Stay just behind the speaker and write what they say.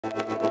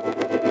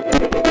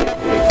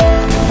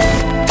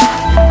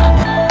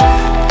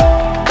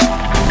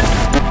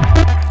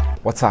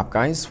What's up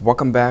guys,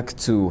 welcome back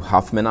to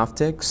Halfman Half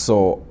Tech.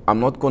 So I'm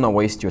not gonna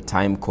waste your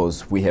time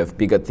because we have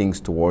bigger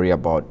things to worry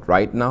about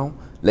right now.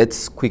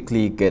 Let's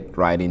quickly get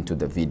right into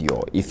the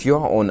video. If you're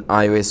on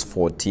iOS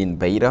 14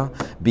 beta,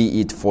 be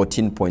it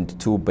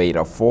 14.2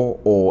 beta 4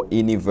 or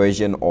any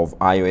version of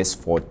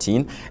iOS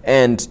 14,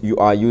 and you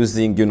are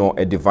using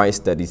a device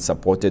that is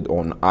supported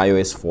on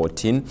iOS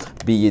 14,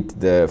 be it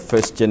the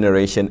first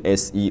generation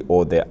SE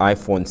or the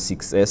iPhone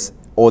 6s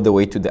all the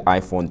way to the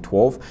iPhone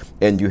 12,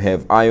 and you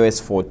have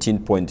iOS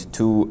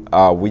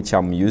 14.2 which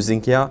I'm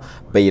using here,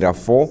 beta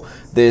 4,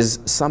 there's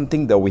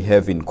something that we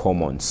have in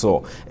common.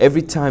 So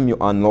every time you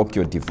unlock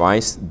your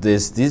device,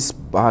 there's this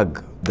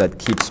bug that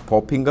keeps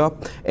popping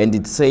up and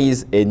it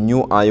says a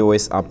new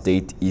iOS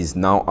update is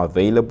now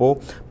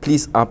available.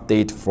 Please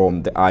update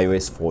from the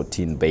iOS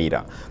 14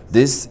 beta.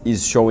 This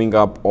is showing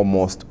up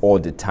almost all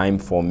the time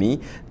for me,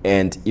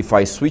 and if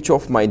I switch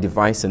off my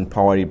device and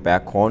power it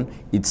back on,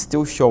 it's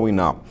still showing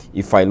up.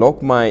 If I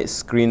lock my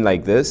screen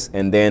like this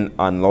and then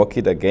unlock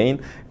it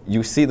again,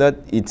 you see that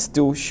it's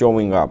still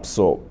showing up.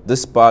 So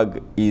this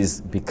bug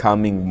is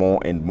becoming more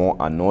and more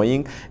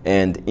annoying,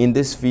 and in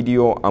this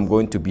video I'm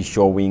going to be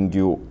showing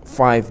you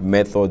 5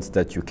 methods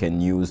that you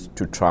can use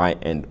to try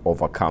and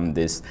overcome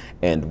this,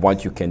 and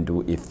what you can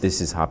do if this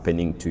is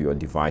happening to your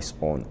device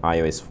on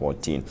iOS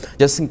 14.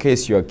 Just in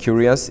case you are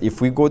curious,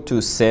 if we go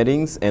to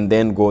settings and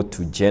then go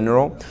to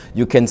general,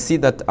 you can see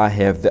that I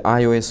have the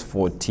iOS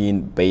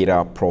 14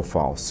 beta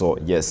profile. So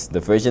yes,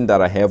 the version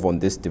that I have on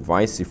this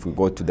device, if we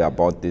go to the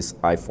about this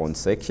iPhone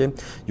section,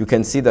 you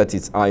can see that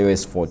it's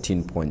iOS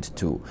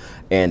 14.2,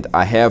 and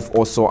I have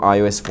also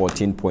iOS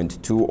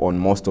 14.2 on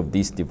most of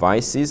these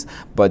devices,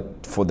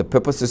 but for the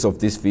purposes of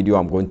this video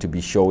I'm going to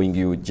be showing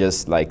you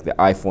just like the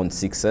iPhone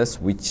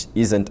 6s, which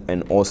isn't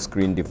an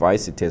all-screen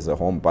device, it has a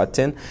home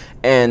button,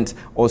 and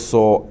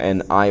also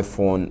an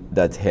iPhone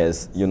that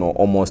has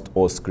almost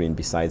all screen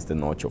besides the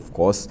notch, of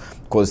course,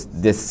 because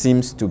there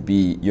seems to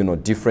be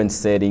different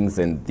settings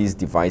and these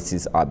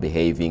devices are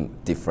behaving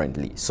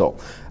differently. So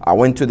I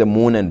went to the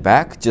moon and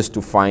back just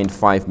to find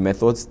 5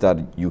 methods that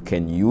you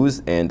can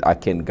use, and I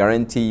can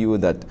guarantee you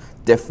that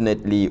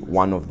definitely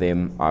one of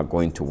them are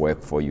going to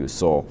work for you.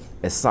 So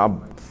a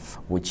sub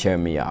will cheer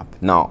me up.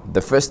 Now,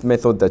 the first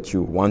method that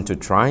you want to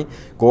try,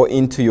 go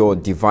into your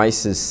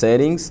device's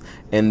settings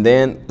and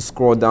then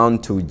scroll down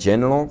to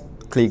general,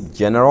 click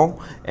general,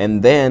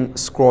 and then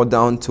scroll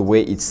down to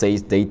where it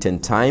says date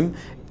and time.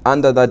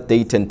 Under that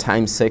date and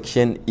time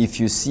section, if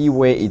you see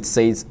where it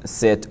says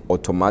set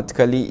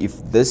automatically,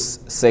 if this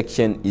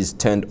section is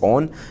turned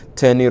on,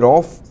 turn it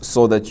off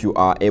so that you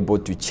are able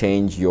to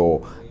change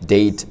your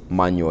date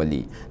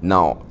manually.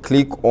 Now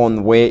click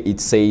on where it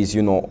says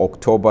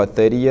October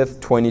 30th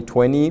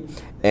 2020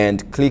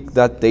 and click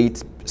that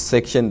date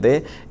section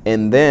there,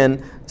 and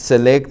then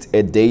select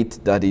a date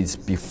that is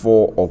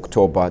before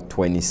October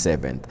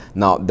 27th.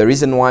 Now the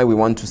reason why we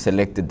want to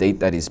select the date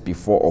that is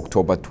before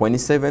October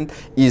 27th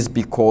is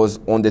because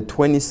on the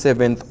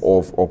 27th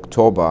of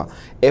October,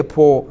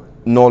 Apple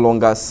no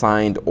longer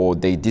signed, or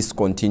they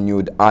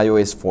discontinued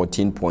iOS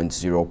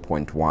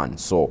 14.0.1.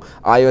 So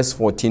iOS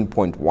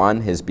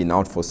 14.1 has been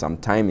out for some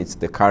time. It's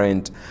the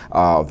current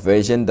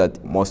version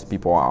that most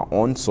people are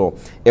on. So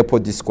Apple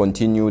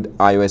discontinued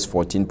iOS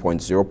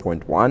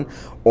 14.0.1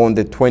 on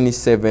the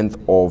 27th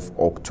of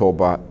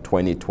October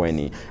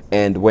 2020.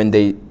 And when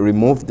they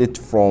removed it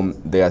from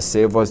their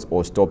servers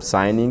or stopped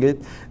signing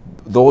it,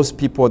 those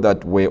people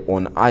that were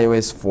on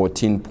iOS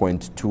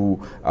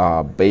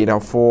 14.2 beta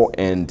 4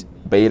 and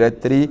beta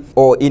 3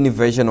 or any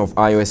version of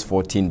iOS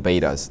 14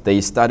 betas, they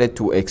started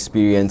to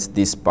experience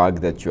this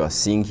bug that you are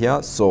seeing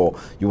here. So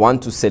you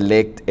want to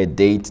select a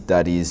date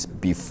that is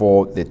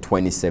before the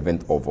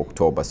 27th of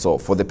October. So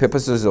for the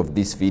purposes of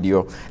this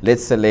video,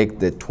 let's select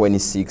the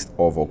 26th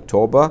of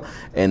October,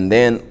 and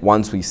then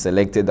once we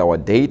selected our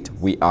date,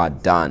 we are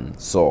done.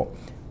 So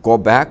go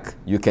back,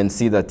 you can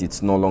see that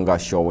it's no longer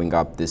showing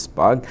up this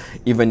bug.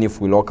 Even if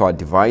we lock our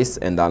device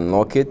and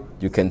unlock it,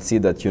 you can see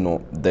that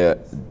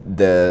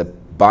the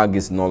bug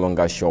is no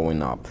longer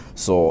showing up.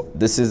 So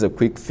this is a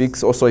quick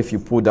fix. Also, if you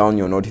pull down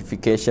your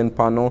notification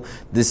panel,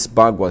 this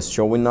bug was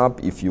showing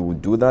up if you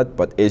would do that,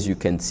 but as you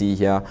can see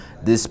here,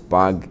 this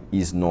bug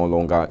is no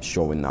longer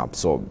showing up.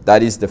 So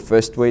that is the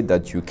first way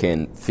that you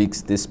can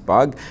fix this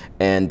bug,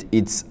 and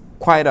it's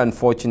quite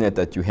unfortunate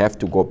that you have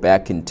to go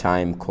back in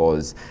time,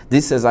 because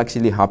this has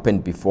actually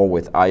happened before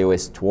with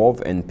iOS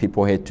 12 and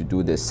people had to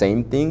do the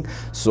same thing.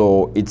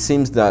 So it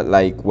seems that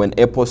like when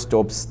Apple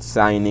stops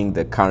signing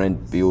the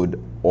current build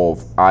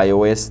of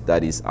iOS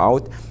that is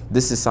out,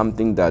 this is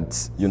something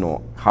that's, you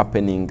know,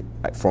 happening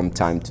from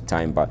time to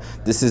time, but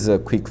this is a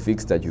quick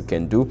fix that you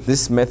can do.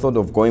 This method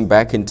of going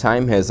back in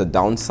time has a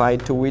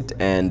downside to it,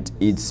 and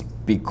it's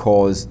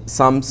because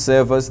some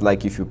servers,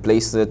 like if you play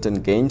certain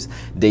games,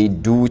 they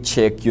do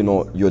check, you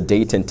know, your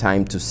date and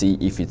time to see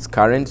if it's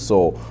current.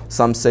 So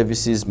some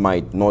services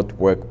might not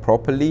work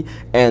properly,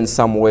 and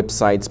some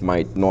websites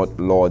might not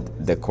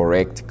load the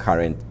correct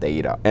current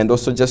data. And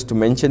also, just to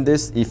mention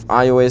this, if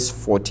iOS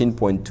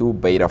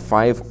 14.2 beta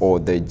 5 or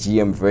the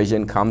GM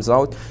version comes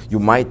out, you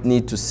might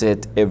need to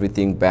set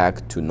everything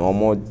back to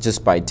normal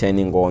just by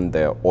turning on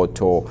the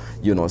auto,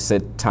 you know,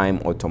 set time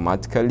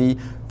automatically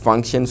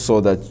function,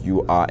 so that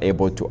you are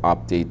able to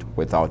update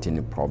without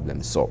any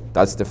problems. So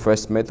that's the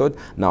first method.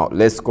 Now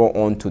let's go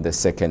on to the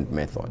second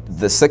method.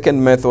 The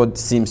second method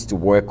seems to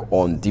work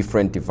on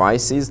different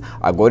devices.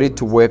 I got it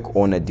to work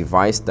on a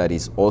device that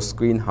is all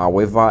screen.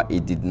 However,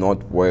 it did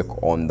not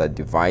work on the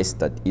device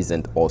that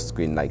isn't all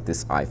screen, like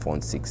this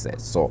iPhone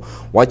 6s. So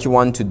what you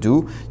want to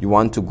do, you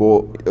want to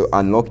go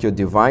unlock your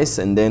device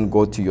and then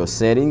go to your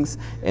settings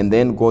and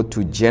then go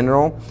to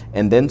general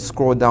and then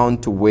scroll down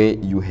to where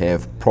you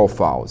have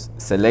profiles.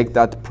 Select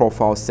that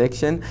profile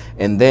section,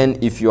 and then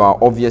if you are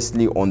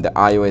obviously on the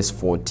iOS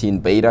 14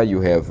 beta, you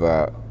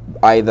have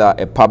either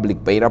a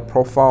public beta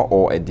profile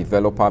or a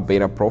developer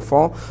beta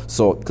profile.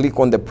 So click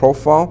on the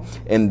profile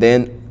and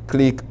then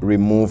click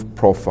remove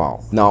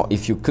profile. Now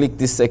if you click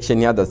this section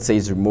here that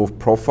says remove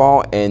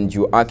profile and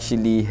you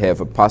actually have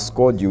a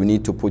passcode, you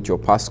need to put your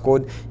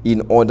passcode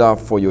in order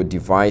for your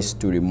device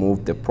to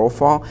remove the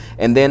profile.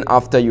 And then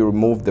after you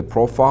remove the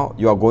profile,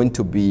 you are going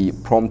to be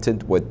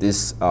prompted with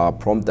this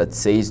prompt that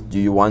says, do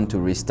you want to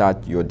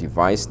restart your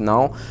device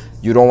now?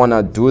 You don't want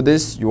to do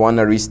this. You want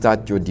to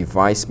restart your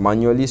device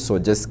manually, so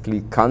just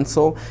click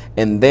cancel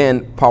and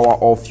then power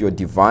off your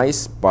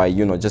device by,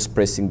 you know, just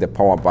pressing the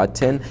power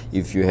button.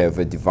 If you have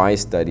a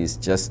device that is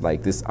just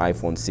like this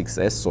iPhone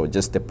 6s, so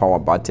just the power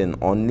button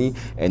only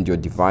and your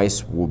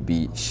device will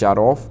be shut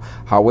off.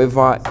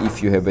 However,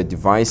 if you have a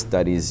device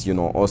that is, you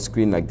know, all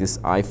screen like this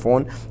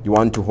iPhone, you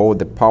want to hold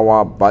the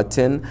power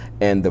button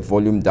and the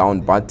volume down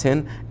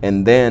button,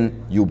 and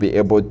then you'll be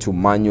able to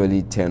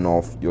manually turn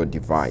off your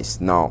device.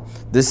 Now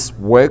this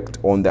worked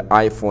on the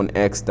iPhone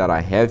X that I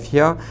have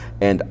here,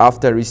 and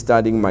after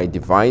restarting my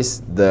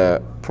device,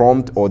 the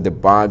prompt or the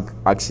bug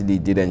actually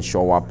didn't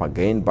show up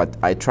again. But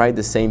I tried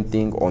the same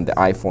thing on the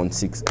iPhone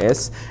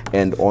 6s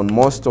and on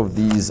most of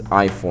these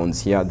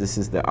iPhones here. This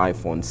is the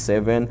iPhone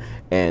 7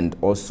 and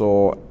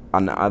also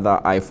another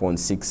iPhone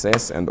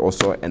 6s and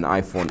also an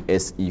iPhone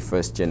SE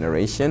first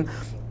generation,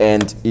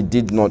 and it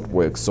did not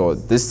work. So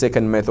this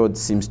second method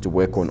seems to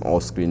work on all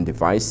screen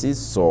devices,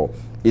 so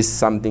it's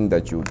something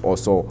that you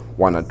also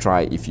want to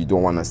try if you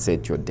don't want to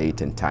set your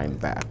date and time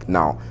back.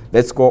 Now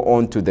let's go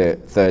on to the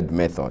third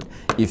method.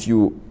 If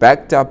you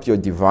backed up your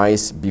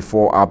device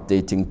before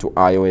updating to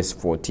iOS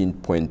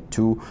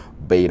 14.2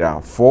 beta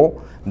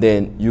 4,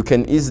 then you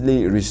can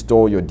easily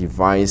restore your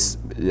device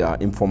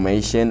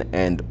information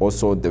and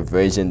also the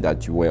version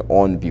that you were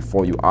on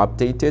before you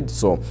updated.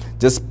 So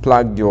just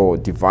plug your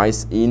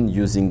device in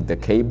using the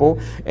cable,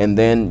 and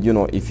then, you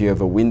know, if you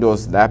have a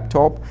Windows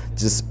laptop,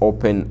 just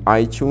open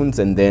iTunes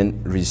and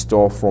then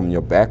restore from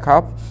your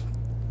backup.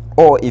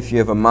 Or if you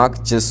have a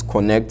Mac, just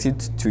connect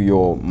it to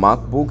your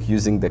MacBook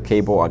using the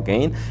cable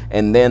again,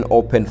 and then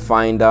open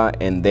Finder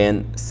and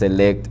then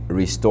select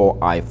Restore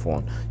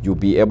iPhone. You'll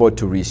be able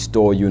to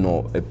restore, you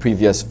know, a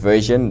previous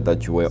version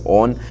that you were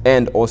on,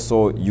 and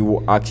also you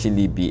will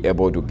actually be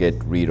able to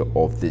get rid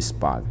of this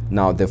bug.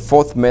 Now the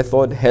fourth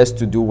method has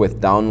to do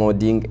with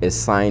downloading a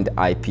signed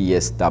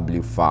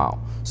IPSW file.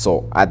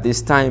 So at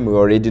this time, we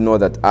already know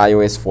that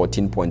iOS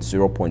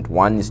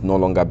 14.0.1 is no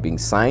longer being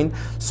signed.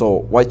 So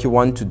what you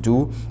want to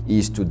do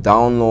is to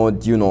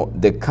download, you know,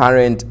 the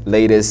current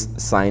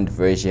latest signed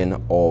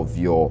version of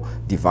your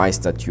device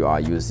that you are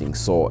using.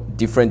 So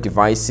different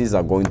devices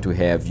are going to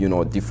have, you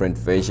know, different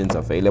versions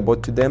available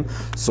to them.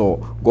 So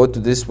go to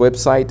this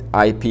website,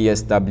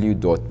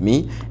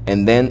 ipsw.me,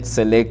 and then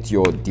select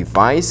your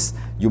device.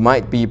 You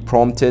might be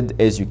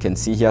prompted, as you can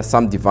see here,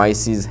 some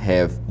devices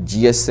have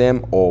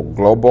GSM or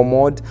global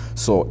mode.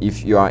 So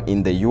if you are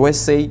in the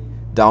USA,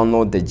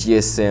 download the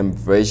GSM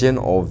version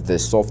of the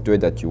software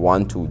that you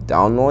want to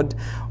download.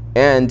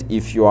 And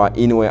if you are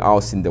anywhere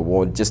else in the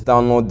world, just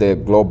download the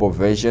global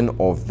version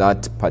of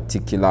that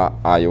particular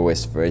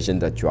iOS version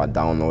that you are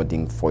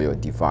downloading for your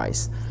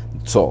device.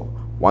 So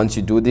once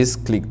you do this,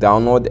 click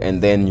download, and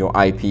then your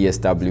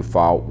IPSW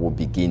file will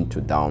begin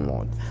to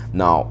download.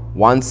 Now,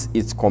 once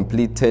it's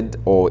completed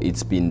or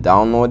it's been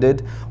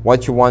downloaded,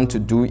 what you want to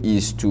do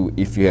is to,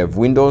 if you have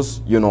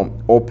Windows, you know,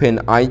 open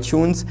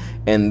iTunes,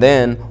 and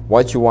then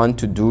what you want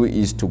to do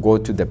is to go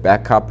to the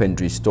backup and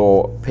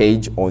restore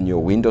page on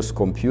your Windows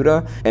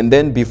computer. And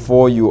then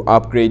before you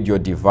upgrade your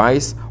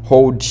device,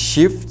 hold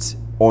Shift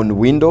on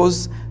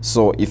Windows.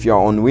 So if you are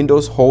on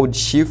Windows, hold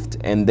Shift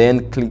and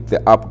then click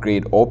the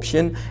upgrade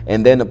option,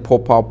 and then a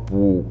pop-up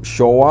will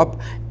show up,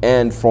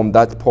 and from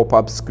that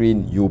pop-up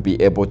screen you'll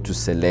be able to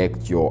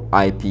select your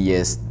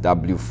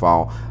IPSW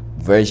file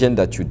version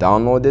that you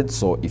downloaded.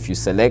 So if you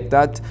select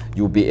that,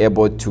 you'll be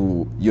able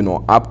to, you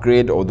know,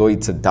 upgrade, although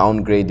it's a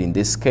downgrade in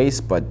this case,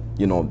 but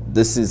you know,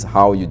 this is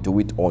how you do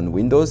it on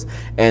Windows.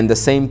 And the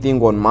same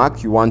thing on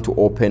Mac. You want to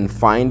open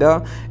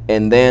Finder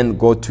and then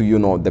go to, you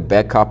know, the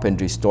backup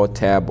and restore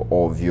tab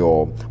of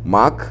your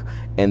Mac,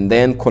 and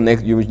then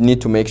connect. You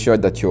need to make sure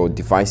that your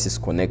device is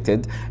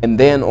connected. And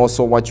then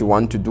also what you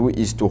want to do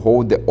is to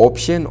hold the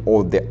Option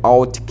or the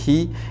Alt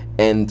key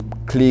and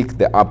click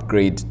the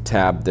upgrade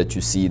tab that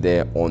you see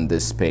there on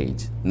this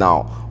page.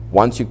 Now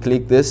once you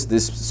click this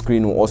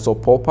screen will also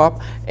pop up,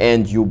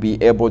 and you'll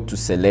be able to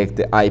select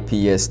the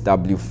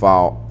IPSW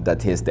file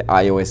that has the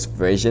iOS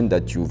version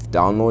that you've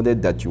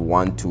downloaded that you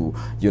want to,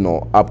 you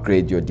know,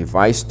 upgrade your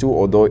device to.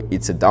 Although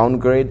it's a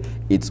downgrade,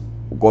 it's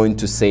going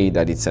to say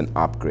that it's an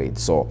upgrade.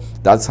 So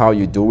that's how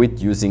you do it,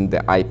 using the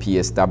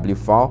IPSW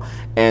file.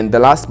 And the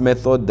last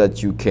method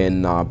that you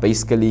can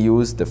basically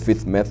use, the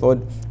fifth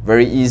method,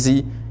 very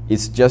easy.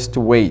 It's just to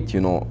wait. You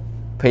know,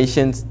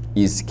 patience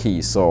is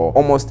key. So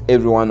almost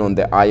everyone on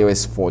the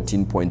iOS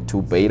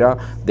 14.2 beta,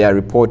 they are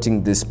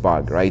reporting this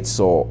bug, right?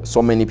 So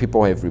many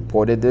people have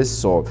reported this.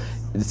 So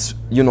it's,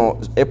 you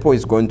know, Apple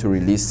is going to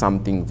release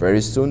something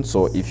very soon.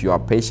 So if you are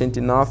patient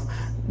enough,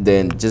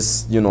 then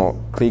just, you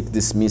know, click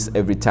dismiss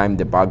every time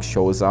the bug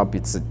shows up.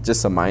 It's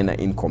just a minor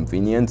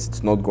inconvenience.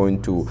 It's not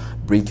going to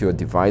break your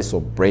device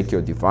or break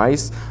your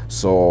device.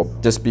 So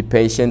just be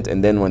patient,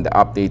 and then when the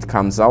update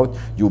comes out,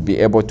 you'll be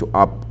able to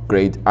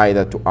upgrade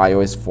either to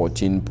iOS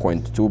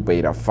 14.2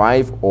 beta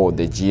 5 or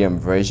the GM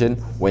version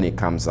when it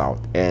comes out.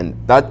 And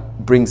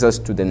that brings us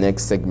to the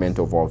next segment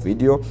of our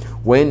video.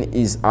 When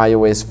is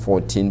iOS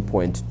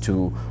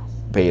 14.2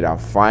 beta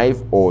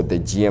 5 or the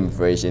GM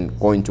version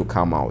going to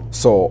come out?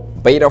 So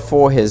beta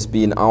 4 has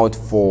been out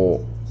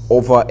for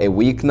over a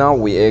week now.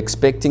 We are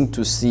expecting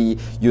to see,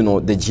 you know,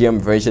 the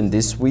GM version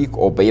this week,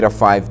 or beta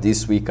 5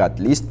 this week at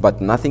least, but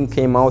nothing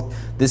came out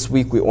this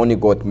week. We only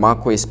got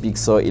macOS Big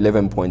Sur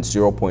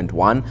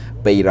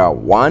 11.0.1 beta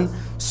 1.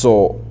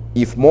 So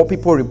if more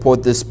people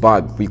report this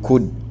bug, we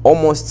could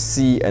almost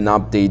see an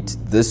update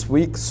this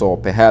week, so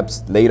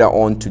perhaps later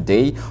on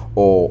today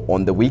or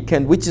on the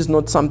weekend, which is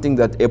not something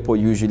that Apple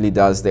usually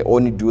does. They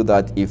only do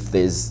that if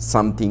there's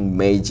something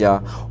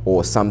major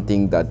or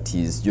something that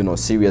is, you know,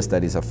 serious,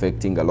 that is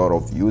affecting a lot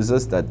of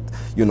users, that,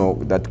 you know,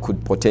 that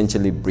could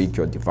potentially break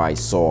your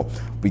device. So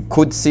we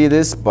could see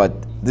this, but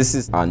this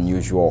is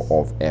unusual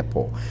of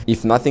Apple.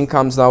 If nothing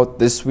comes out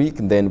this week,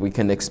 then we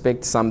can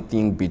expect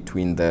something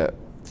between the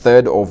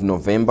 3rd of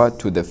November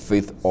to the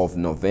 5th of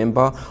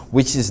November,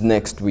 which is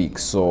next week.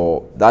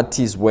 So that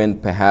is when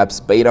perhaps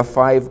beta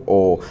 5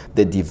 or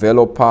the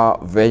developer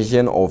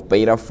version of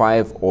beta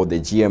 5 or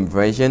the GM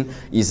version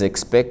is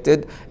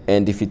expected.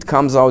 And if it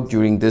comes out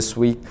during this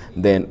week,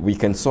 then we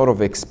can sort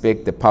of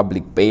expect the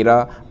public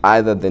beta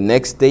either the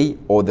next day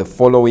or the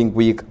following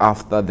week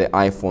after the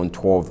iPhone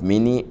 12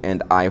 mini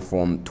and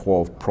iPhone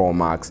 12 Pro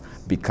Max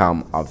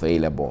become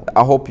available.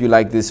 I hope you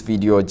like this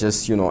video.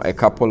 Just, you know, a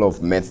couple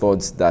of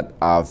methods that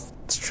I've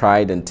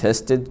tried and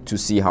tested to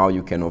see how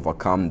you can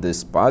overcome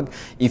this bug.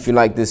 If you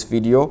like this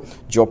video,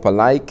 drop a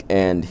like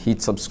and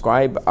hit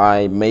subscribe.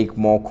 I make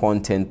more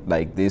content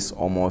like this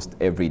almost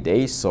every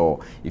day,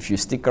 so if you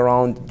stick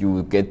around, you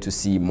will get to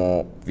see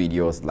more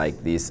videos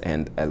like this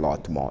and a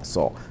lot more.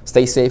 So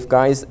stay safe,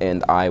 guys,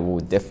 and I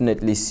will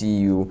definitely see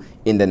you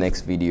in the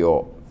next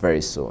video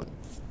very soon.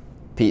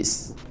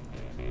 Peace.